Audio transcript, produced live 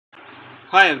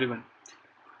Hi everyone.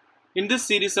 In this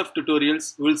series of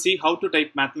tutorials, we'll see how to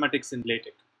type mathematics in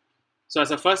LaTeX. So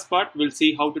as a first part, we'll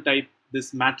see how to type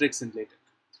this matrix in LaTeX.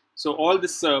 So all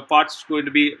this parts going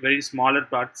to be very smaller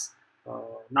parts,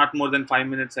 not more than 5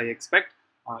 minutes I expect.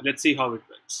 Let's see how it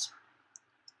works.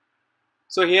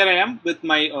 So here I am with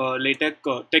my LaTeX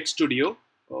text studio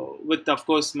with of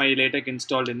course my LaTeX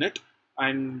installed in it,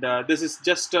 and this is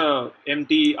just a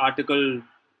empty article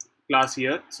class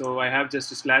here. So I have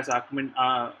just a slash document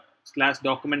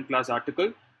class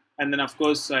article, and then of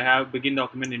course I have begin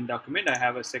document, end document. I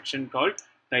have a section called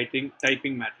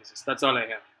typing matrices. That's all I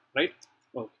have, right?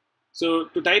 Okay. So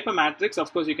to type a matrix,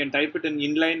 of course you can type it in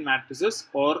inline matrices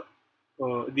or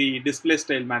the display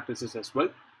style matrices as well.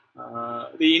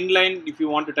 The inline, if you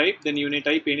want to type, then you need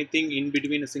to type anything in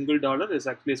between a single dollar is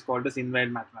actually is called as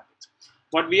inline mathematics.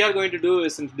 What we are going to do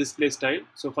is in display style.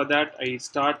 So for that I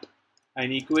start an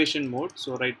equation mode.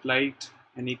 So write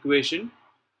an equation,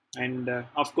 and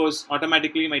of course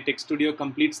automatically my text studio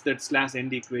completes that slash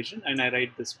end equation, and I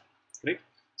write this one, right?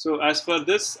 So as for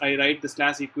this, I write the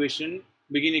slash equation,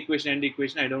 begin equation, end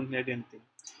equation. I don't need anything.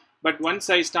 But once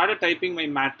I started typing my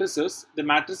matrices, the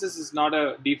matrices is not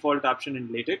a default option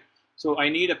in LaTeX. So I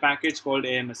need a package called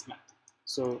AMS Math.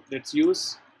 So let's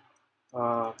use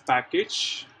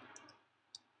package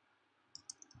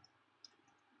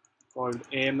called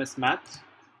AMS Math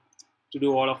to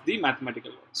do all of the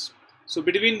mathematical works. So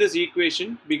between this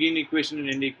equation, begin equation and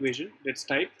end equation, let's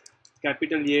type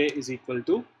capital A is equal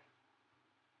to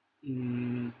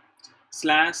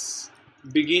slash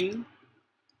begin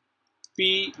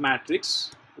P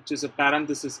matrix, which is a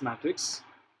parenthesis matrix.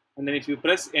 And then if you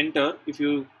press enter, if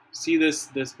you see this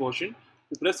portion,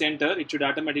 you press enter, it should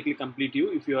automatically complete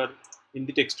you if you are in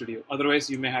the text studio. Otherwise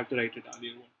you may have to write it on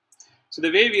your own. So the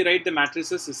way we write the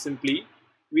matrices is simply,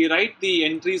 we write the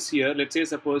entries here, let's say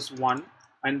suppose 1,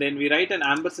 and then we write an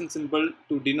ampersand symbol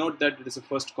to denote that it is a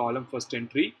first column, first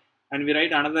entry, and we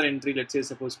write another entry, let's say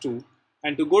suppose 2,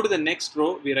 and to go to the next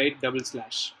row we write double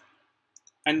slash,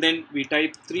 and then we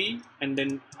type 3 and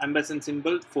then ampersand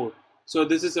symbol 4. So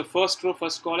this is a first row,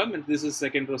 first column, and this is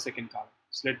second row, second column.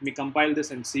 So let me compile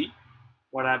this and see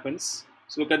what happens.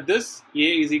 So look at this,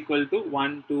 A is equal to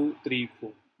 1, 2, 3,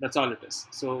 4. That's all it is.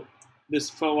 So this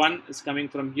for 1 is coming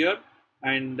from here,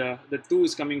 and the 2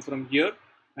 is coming from here,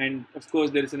 and of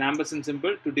course there is an ampersand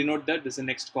symbol to denote that this is the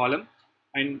next column,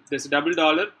 and there's a double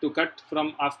dollar to cut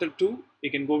from after 2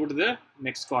 you can go to the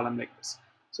next column like this.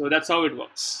 So that's how it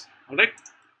works. All right,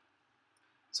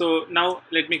 so now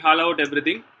let me call out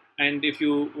everything, and if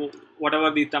you whatever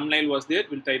the thumbnail was there,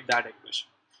 we'll type that equation.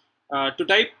 To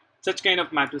type such kind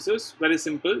of matrices, very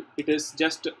simple. It is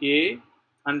just A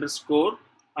underscore,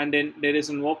 and then there is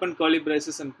an open curly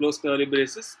braces and close curly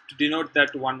braces to denote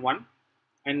that 1 1,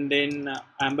 and then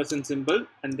ampersand symbol,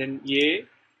 and then A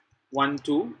 1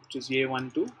 2, which is A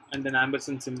 1 2, and then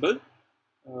ampersand symbol,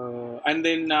 and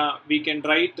then we can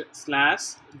write slash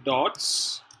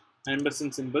dots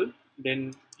ampersand symbol,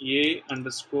 then A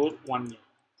underscore 1 n.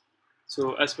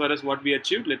 So as far as what we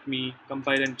achieved, let me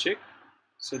compile and check.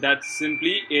 So that's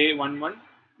simply A11,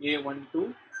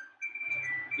 A12,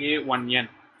 A1n.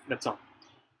 That's all.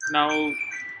 Now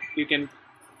you can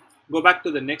go back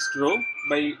to the next row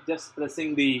by just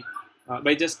pressing the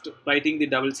by just writing the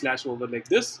double slash over like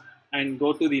this, and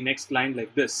go to the next line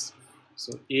like this.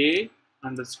 So A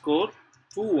underscore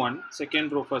 2 1,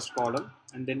 second row, first column,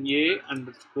 and then A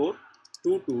underscore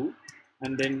 2 2,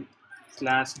 and then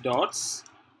slash dots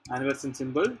ampersand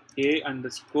symbol A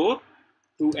underscore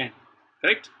 2n.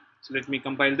 Correct? So let me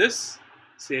compile this,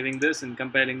 saving this and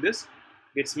compiling this.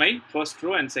 It's my first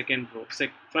row and second row,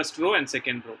 first row and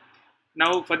second row.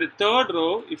 Now for the third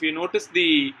row, if you notice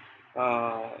the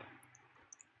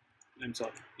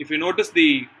if you notice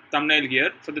the thumbnail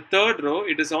here, for the third row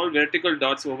it is all vertical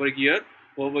dots over here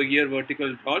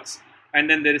vertical dots, and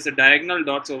then there is a diagonal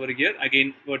dots over here,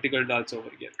 again vertical dots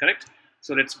over here. Correct?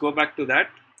 So let's go back to that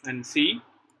and see.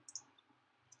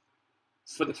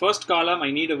 For the first column, I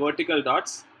need a vertical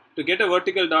dots. To get a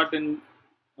vertical dot in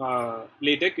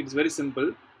LaTeX, it's very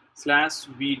simple. Slash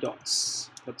V dots.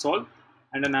 That's all.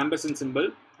 And an ampersand symbol.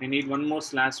 I need one more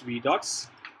slash V dots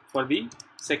for the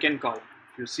second column.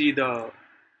 You see the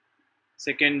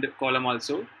second column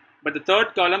also. But the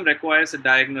third column requires a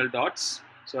diagonal dots.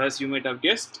 So as you might have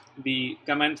guessed, the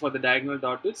command for the diagonal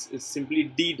dot is simply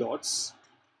D dots.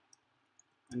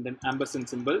 And then ampersand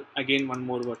symbol. Again, one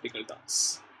more vertical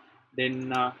dots.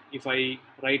 Then if I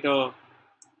write a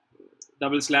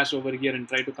double slash over here and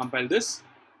try to compile this,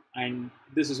 and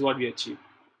this is what we achieve.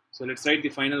 So let's write the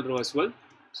final row as well.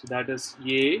 So that is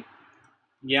A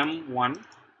M1,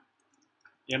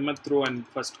 mth row and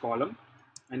first column,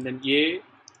 and then a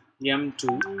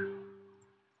m2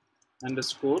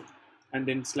 underscore, and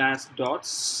then slash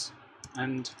dots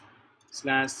and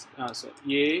slash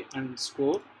a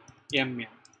underscore mm.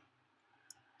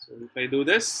 So if I do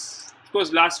this, of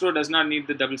course last row does not need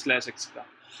the double slash etc.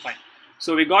 Fine.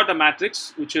 So we got a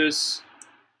matrix which is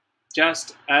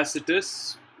just as it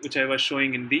is, which I was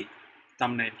showing in the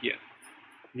thumbnail here.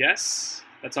 Yes,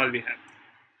 that's all we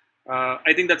have.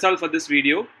 I think that's all for this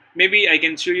video. Maybe I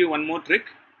can show you one more trick.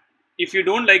 If you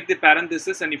don't like the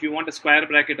parenthesis and if you want a square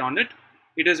bracket on it,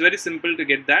 it is very simple to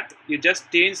get that. You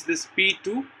just change this P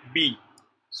to B.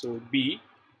 So B,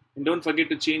 and don't forget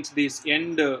to change this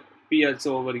end P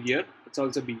also over here. It's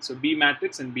also B. So B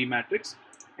matrix and B matrix,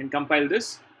 and compile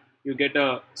this. You get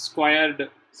a squared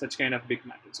such kind of big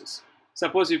matrices.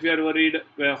 Suppose if you are worried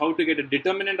how to get a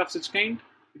determinant of such kind,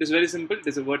 it is very simple. It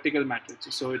is a vertical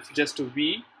matrix. So it's just to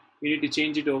V. You need to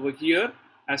change it over here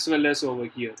as well as over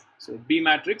here. So B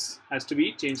matrix has to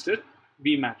be changed to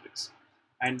B matrix,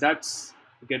 and that's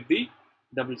to get the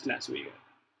double slash over here.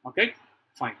 Okay,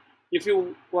 fine. If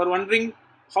you were wondering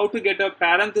how to get a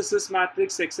parenthesis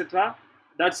matrix, etc.,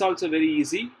 that's also very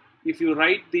easy. If you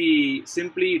write the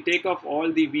simply take off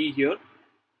all the V here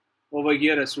over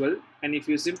here as well, and if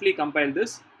you simply compile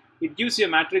this, it gives you a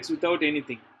matrix without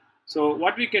anything. So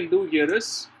what we can do here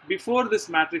is, before this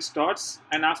matrix starts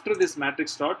and after this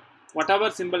matrix start,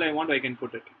 whatever symbol I want, I can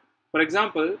put it. For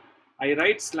example, I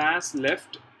write slash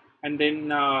left, and then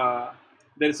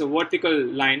there is a vertical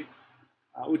line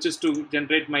which is to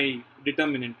generate my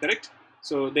determinant, correct?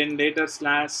 So then later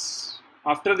slash,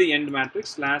 after the end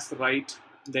matrix, slash right,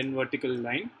 then vertical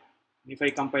line. If I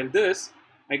compile this,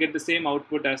 I get the same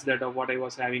output as that of what I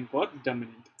was having for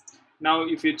determinant. Now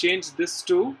if you change this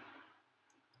to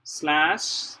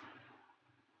slash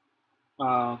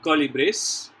curly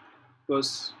brace,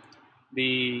 because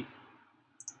the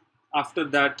after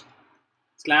that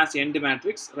slash end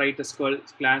matrix, write a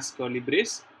slash curly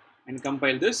brace and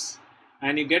compile this,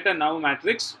 and you get a now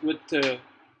matrix with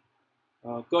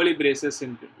curly braces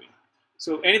in between.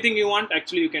 So anything you want,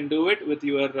 actually you can do it with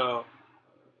your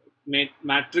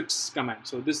matrix command.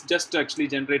 So this just actually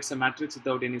generates a matrix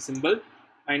without any symbol,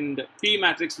 and P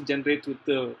matrix generates with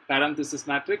the parenthesis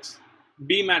matrix,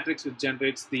 B matrix which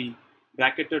generates the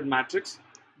bracketed matrix,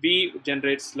 B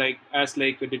generates like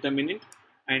a determinant,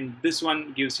 and this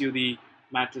one gives you the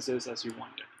matrices as you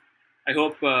wanted. I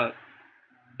hope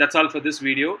that's all for this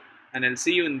video, and I'll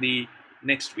see you in the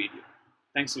next video.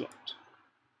 Thanks a lot.